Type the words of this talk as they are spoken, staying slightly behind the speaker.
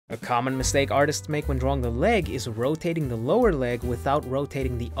A common mistake artists make when drawing the leg is rotating the lower leg without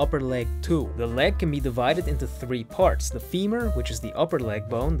rotating the upper leg too. The leg can be divided into 3 parts: the femur, which is the upper leg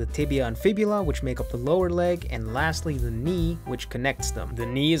bone, the tibia and fibula, which make up the lower leg, and lastly the knee, which connects them. The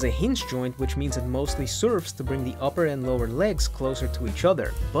knee is a hinge joint, which means it mostly serves to bring the upper and lower legs closer to each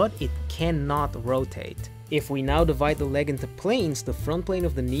other, but it cannot rotate. If we now divide the leg into planes, the front plane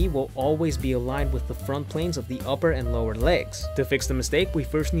of the knee will always be aligned with the front planes of the upper and lower legs. To fix the mistake, we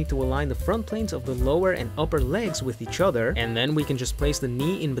first need to align the front planes of the lower and upper legs with each other, and then we can just place the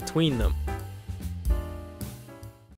knee in between them.